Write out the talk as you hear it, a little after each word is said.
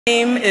My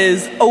name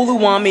is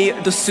Oluwami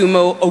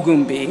Dosumo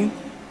Ogumbi,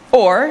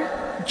 or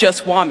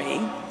just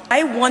Wami.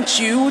 I want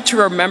you to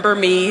remember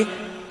me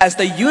as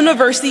the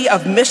University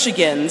of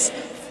Michigan's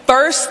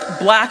first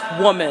black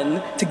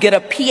woman to get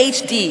a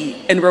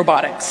PhD in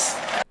robotics.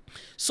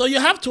 So you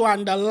have to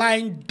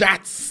underline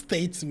that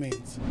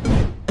statement.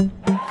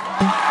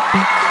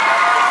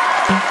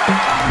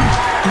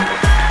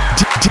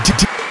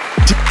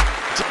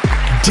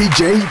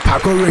 DJ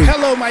Paco.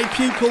 Hello my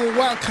people,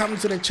 welcome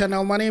to the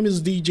channel. My name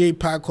is DJ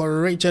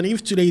Paco, and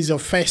if today is your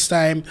first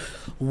time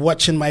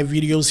watching my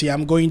videos here,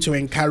 I'm going to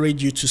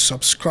encourage you to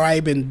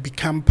subscribe and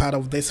become part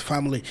of this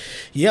family.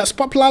 Yes,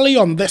 popularly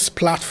on this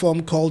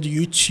platform called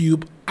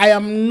YouTube, I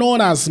am known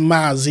as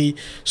Mazi.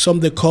 Some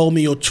they call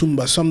me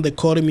Otumba, some they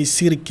call me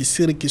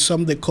Siriki,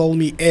 some they call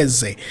me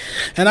Eze.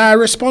 And I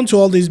respond to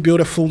all these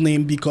beautiful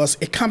names because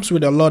it comes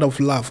with a lot of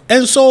love.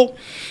 And so,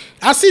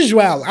 as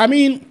usual, I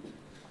mean,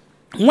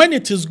 when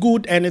it is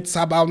good and it's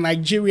about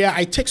Nigeria,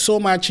 I take so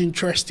much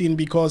interest in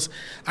because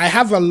I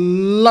have a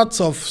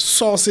lot of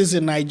sources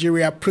in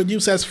Nigeria,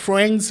 producers,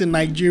 friends in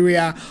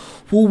Nigeria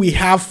who we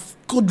have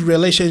good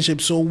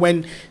relationships. So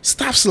when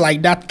stuff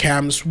like that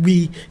comes,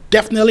 we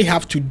definitely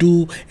have to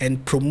do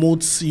and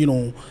promote, you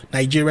know,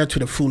 Nigeria to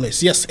the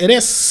fullest. Yes, it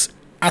is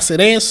as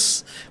it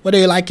is, whether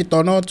you like it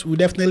or not, we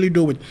definitely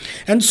do it.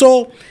 And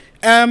so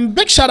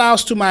big shout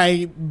outs to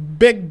my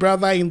big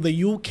brother in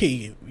the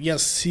UK.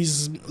 Yes,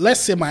 he's, let's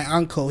say, my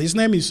uncle. His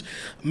name is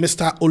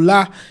Mr.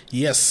 Ola.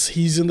 Yes,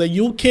 he's in the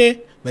UK,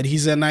 but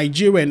he's a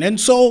Nigerian. And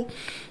so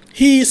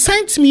he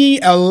sent me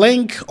a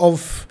link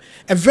of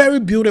a very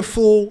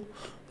beautiful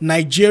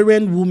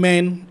Nigerian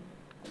woman.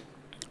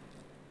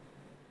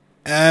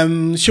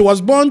 She was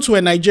born to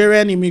a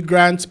Nigerian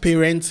immigrant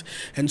parent,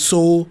 and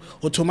so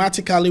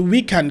automatically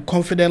we can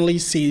confidently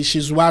say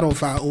she's one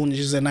of our own.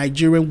 She's a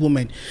Nigerian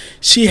woman.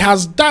 She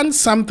has done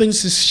something,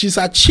 she's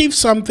achieved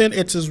something.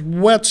 It is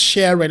worth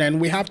sharing,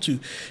 and we have to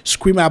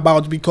scream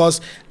about,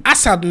 because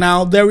as at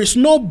now there is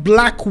no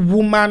black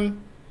woman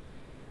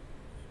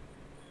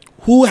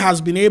who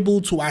has been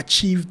able to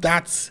achieve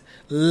that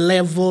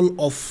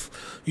level of,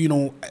 you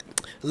know,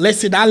 let's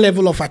say that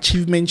level of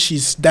achievement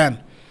she's done.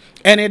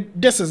 And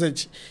this is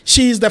it.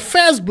 She is the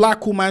first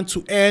black woman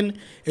to earn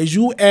a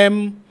U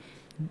M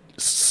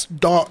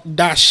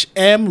Robotics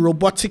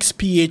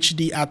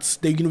PhD at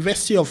the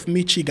University of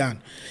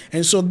Michigan.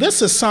 And so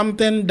this is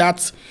something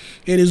that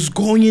it is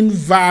going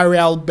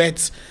viral,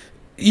 but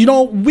you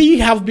know, we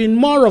have been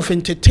more of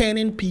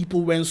entertaining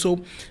people when,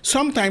 so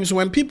sometimes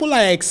when people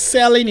are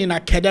excelling in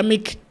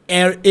academic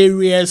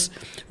areas,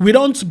 we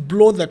don't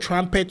blow the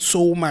trumpet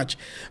so much.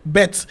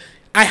 But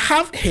I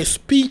have her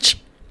speech,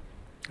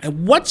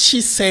 and what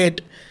she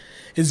said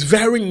is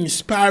very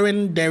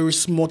inspiring. There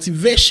is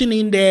motivation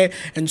in there,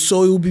 and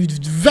so it will be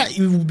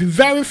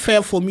very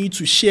fair for me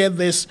to share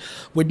this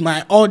with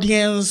my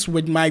audience,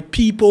 with my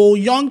people,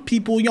 young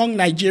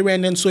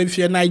Nigerian. And so if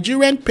you're a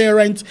Nigerian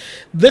parent,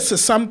 this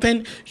is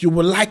something you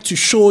would like to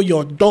show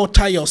your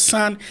daughter, your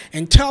son,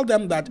 and tell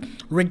them that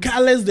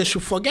regardless, they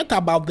should forget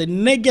about the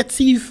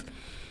negative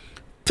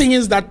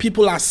things that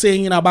people are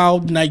saying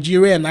about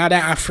Nigeria and other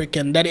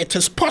African, that it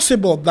is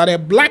possible that a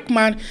black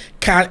man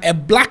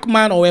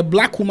or a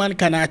black woman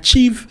can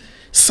achieve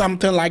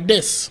something like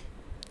this.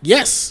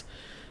 Yes,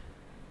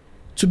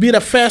 to be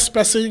the first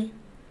person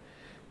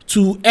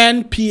to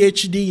earn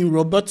PhD in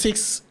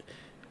robotics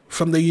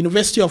from the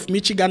University of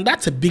Michigan,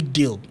 that's a big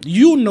deal.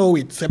 You know,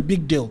 it's a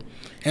big deal.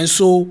 And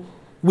so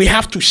we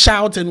have to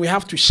shout, and we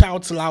have to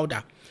shout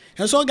louder.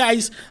 And so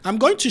guys, I'm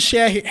going to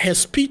share her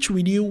speech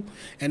with you,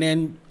 and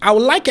then I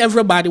would like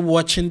everybody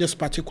watching this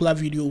particular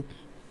video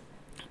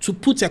to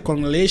put a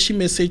congratulation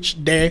message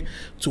there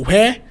to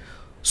her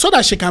so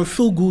that she can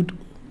feel good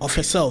of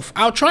herself.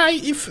 I'll try,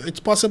 if it's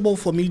possible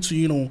for me to,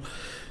 you know,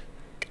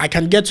 I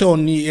can get her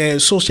on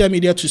social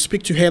media to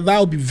speak to her. That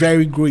would be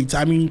very great.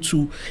 I mean,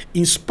 to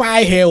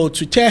inspire her or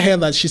to tell her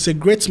that she's a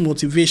great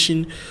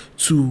motivation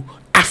to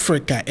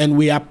Africa, and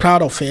we are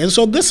proud of her. And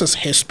so this is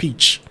her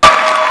speech.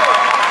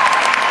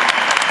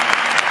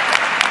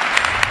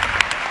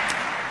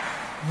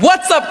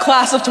 What's up,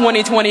 class of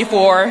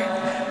 2024?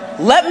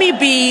 Let me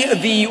be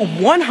the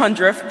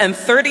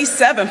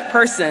 137th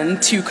person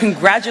to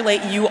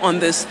congratulate you on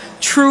this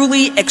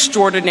truly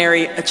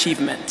extraordinary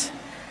achievement.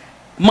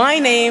 My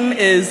name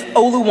is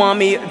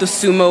Oluwami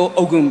Dosumo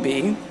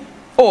Ogumbi,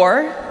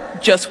 or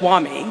just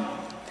Wami.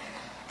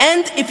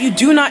 And if you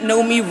do not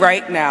know me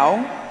right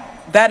now,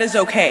 that is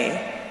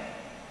okay.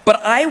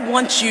 But I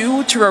want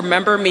you to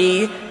remember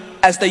me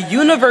as the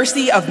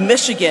University of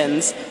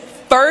Michigan's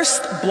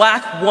first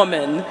black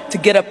woman to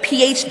get a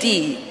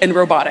PhD in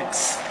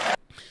robotics.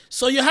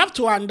 So you have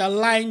to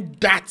underline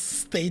that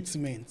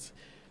statement.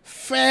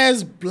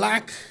 First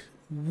black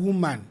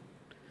woman.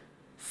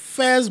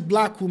 First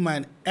black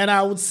woman. And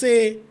I would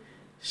say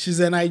she's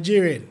a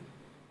Nigerian.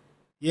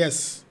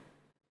 Yes,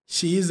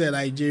 she is a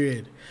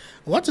Nigerian.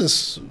 What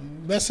is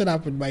messing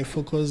up with my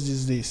focus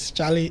these days,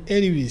 Charlie?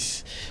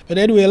 Anyways, but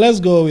anyway, let's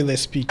go with the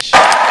speech.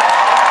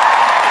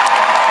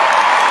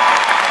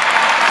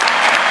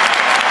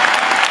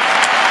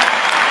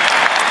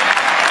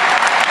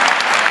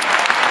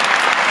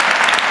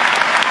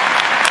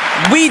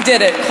 We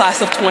did it,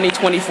 class of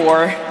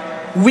 2024.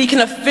 We can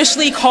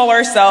officially call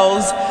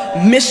ourselves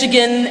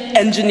Michigan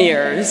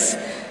engineers.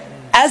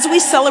 As we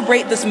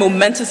celebrate this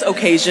momentous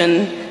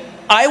occasion,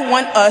 I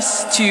want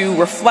us to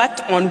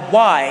reflect on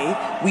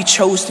why we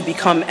chose to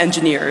become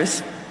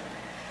engineers.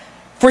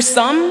 For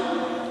some,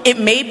 it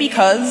may be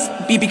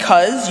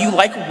because you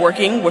like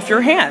working with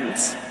your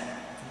hands.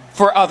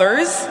 For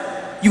others,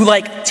 you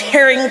like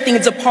tearing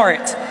things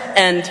apart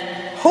and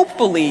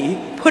hopefully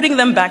putting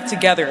them back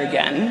together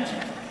again.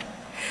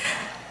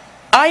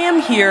 I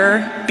am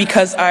here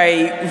because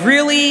I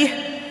really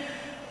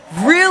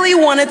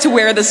wanted to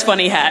wear this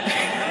funny hat.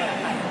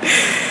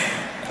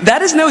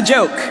 That is no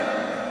joke.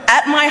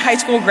 At my high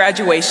school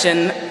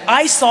graduation,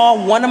 I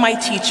saw one of my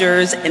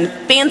teachers in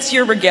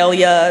fancier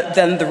regalia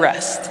than the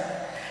rest.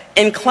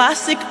 In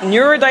classic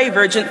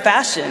neurodivergent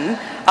fashion,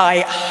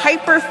 I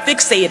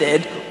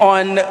hyper-fixated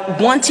on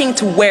wanting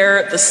to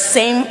wear the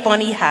same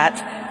funny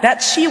hat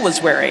that she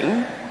was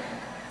wearing.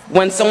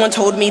 When someone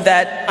told me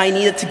that I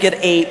needed to get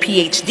a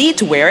PhD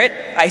to wear it,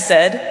 I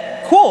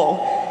said,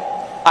 cool,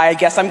 I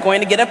guess I'm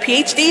going to get a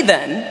PhD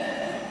then.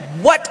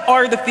 What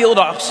are the field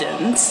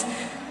options?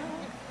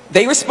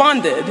 They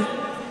responded,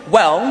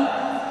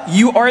 well,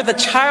 you are the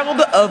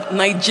child of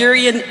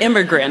Nigerian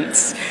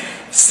immigrants,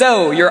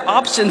 so your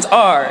options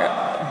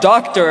are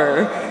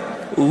doctor,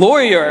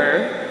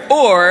 lawyer,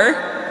 or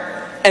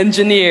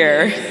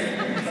engineer.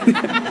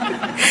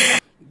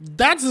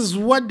 That is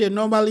what they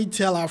normally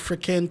tell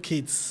African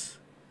kids.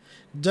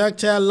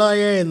 Doctor,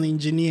 lawyer, and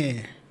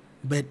engineer.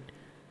 But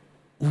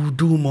we'll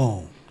do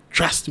more.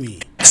 Trust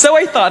me. So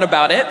I thought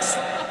about it.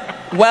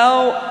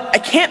 Well, I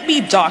can't be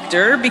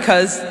doctor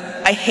because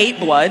I hate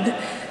blood.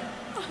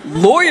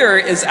 Lawyer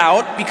is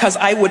out because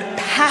I would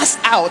pass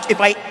out if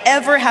I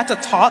ever had to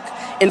talk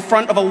in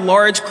front of a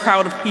large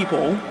crowd of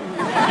people.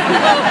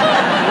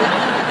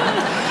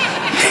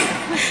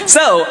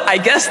 So I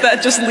guess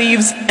that just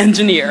leaves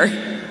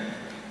engineer.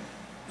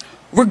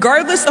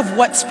 Regardless of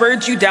what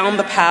spurred you down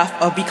the path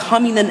of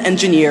becoming an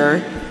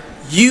engineer,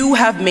 you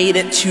have made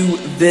it to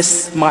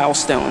this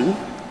milestone.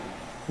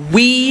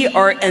 We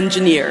are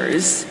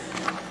engineers.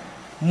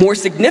 More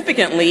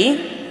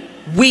significantly,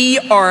 we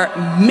are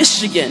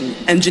Michigan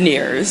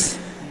engineers.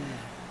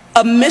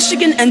 A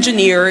Michigan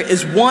engineer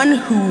is one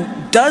who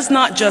does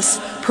not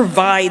just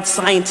provide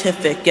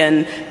scientific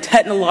and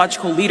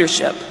technological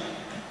leadership,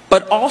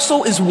 but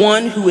also is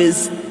one who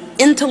is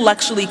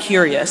intellectually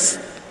curious,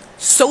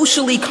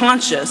 socially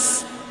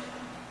conscious,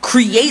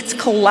 creates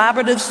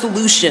collaborative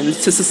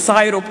solutions to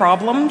societal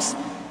problems,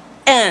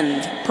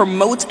 and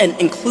promotes an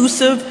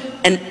inclusive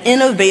and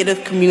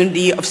innovative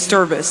community of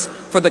service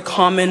for the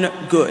common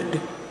good.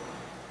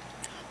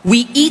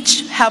 We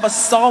each have a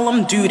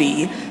solemn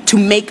duty to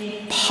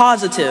make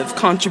positive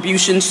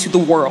contributions to the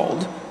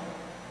world.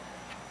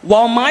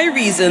 While my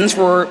reasons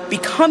for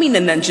becoming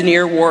an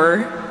engineer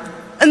were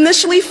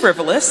initially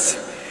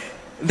frivolous,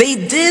 they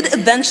did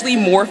eventually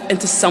morph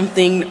into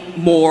something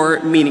more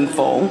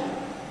meaningful.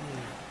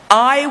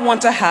 I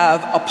want to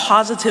have a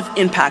positive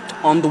impact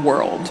on the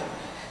world.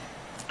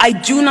 I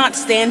do not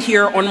stand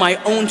here on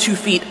my own 2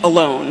 feet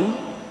alone.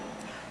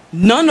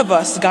 None of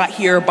us got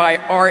here by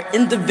our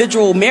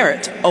individual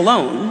merit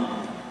alone.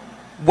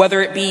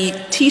 Whether it be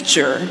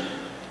teacher,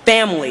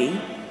 family,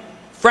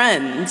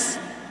 friends,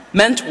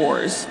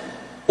 mentors,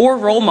 or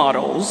role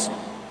models,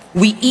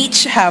 we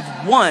each have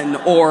one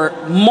or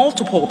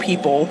multiple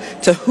people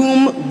to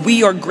whom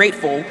we are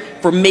grateful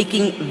for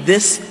making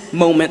this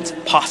moment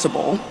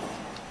possible.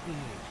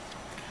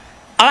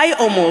 I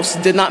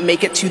almost did not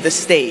make it to the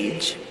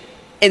stage.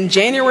 In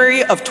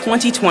January of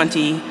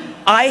 2020,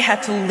 I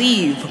had to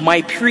leave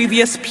my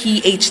previous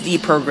PhD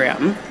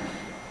program.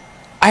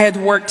 I had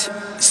worked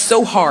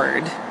so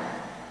hard,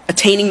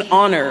 attaining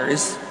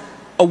honors,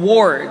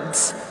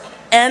 awards,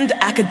 and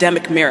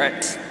academic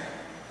merit,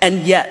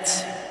 and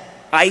yet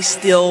I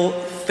still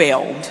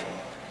failed.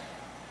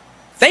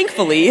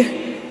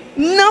 Thankfully,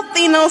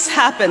 nothing else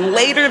happened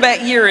later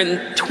that year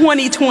in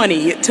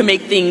 2020 to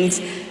make things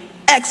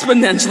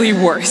exponentially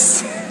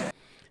worse.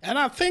 And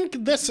I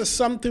think this is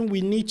something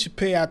we need to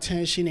pay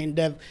attention in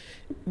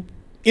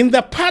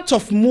the part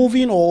of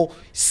moving or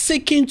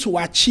seeking to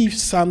achieve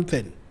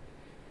something.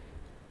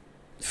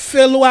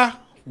 Failure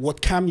will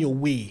come your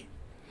way.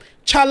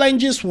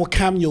 Challenges will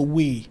come your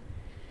way.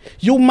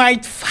 You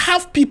might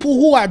have people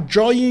who are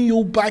drawing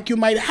you back. You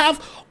might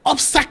have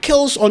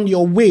obstacles on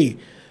your way.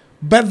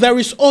 But there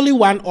is only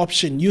one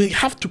option. You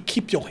have to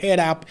keep your head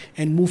up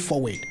and move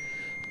forward.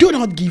 Do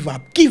not give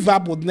up. Give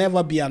up would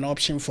never be an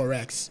option for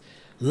us.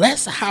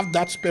 Let's have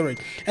that spirit.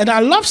 And I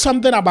love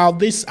something about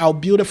this, our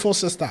beautiful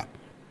sister.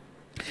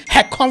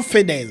 Her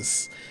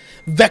confidence.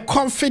 The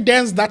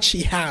confidence that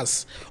she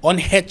has on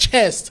her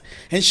chest.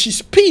 And she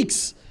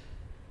speaks.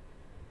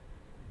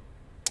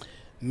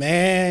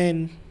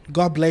 Man,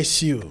 God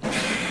bless you.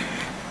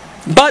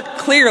 But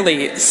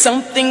clearly,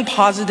 something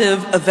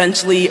positive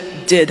eventually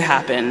did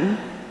happen.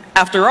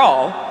 After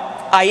all,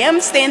 I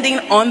am standing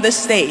on this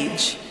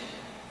stage.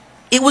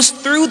 It was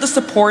through the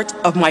support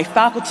of my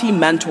faculty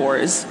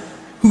mentors,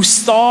 who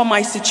saw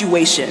my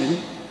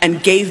situation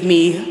and gave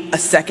me a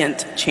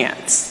second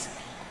chance.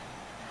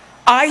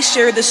 I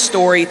share this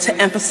story to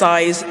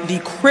emphasize the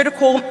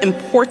critical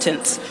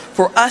importance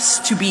for us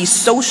to be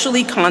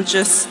socially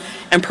conscious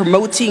and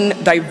promoting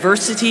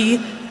diversity,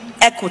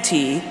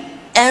 equity,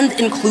 and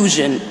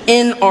inclusion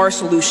in our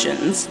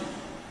solutions.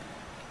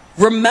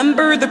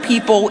 Remember the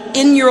people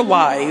in your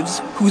lives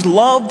who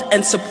loved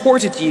and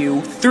supported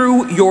you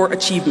through your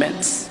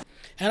achievements.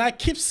 And I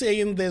keep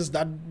saying this,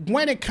 that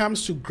when it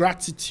comes to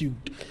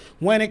gratitude,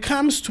 when it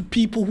comes to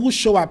people who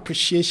show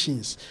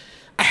appreciations,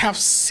 I have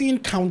seen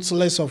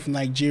countless of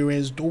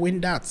Nigerians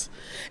doing that.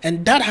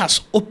 And that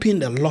has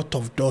opened a lot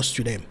of doors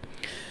to them.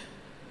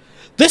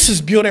 This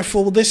is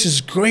beautiful. This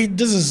is great.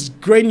 This is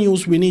great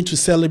news we need to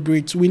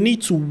celebrate. We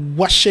need to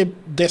worship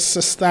this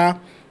sister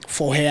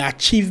for her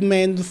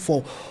achievement,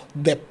 for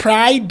the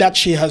pride that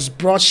she has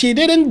brought. She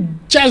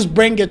didn't just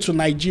bring it to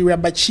Nigeria,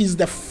 but she's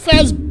the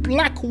first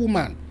black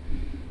woman.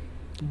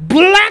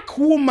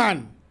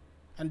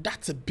 And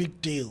that's a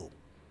big deal.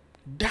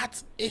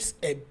 That is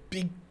a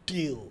big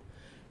deal.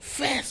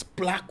 First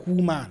black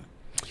woman.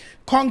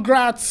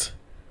 Congrats,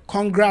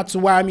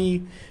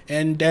 Wami.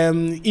 And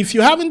if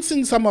you haven't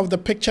seen some of the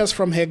pictures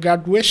from her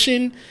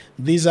graduation,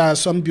 these are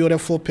some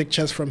beautiful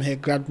pictures from her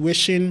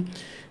graduation.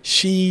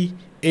 She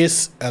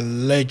is a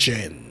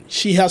legend.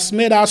 She has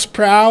made us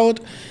proud,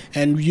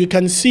 and you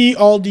can see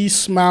all these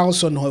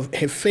smiles on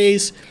her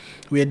face.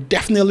 We're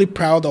definitely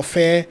proud of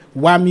her.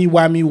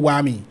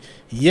 Wami.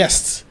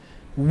 Yes,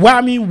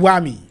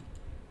 Wami.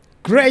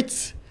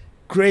 Great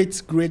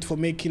for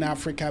making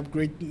Africa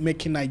great,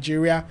 making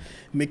Nigeria,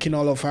 making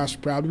all of us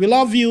proud. We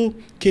love you.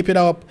 Keep it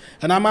up.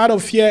 And I'm out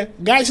of here.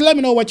 Guys, let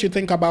me know what you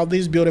think about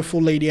this beautiful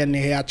lady and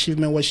her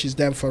achievement, what she's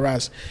done for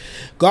us.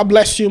 God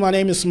bless you. My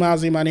name is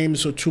Mazi. My name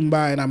is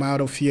Otumba, and I'm out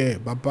of here.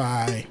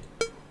 Bye-bye.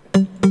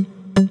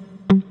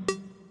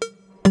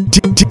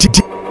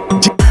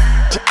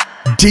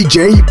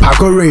 DJ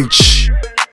Paco Rich.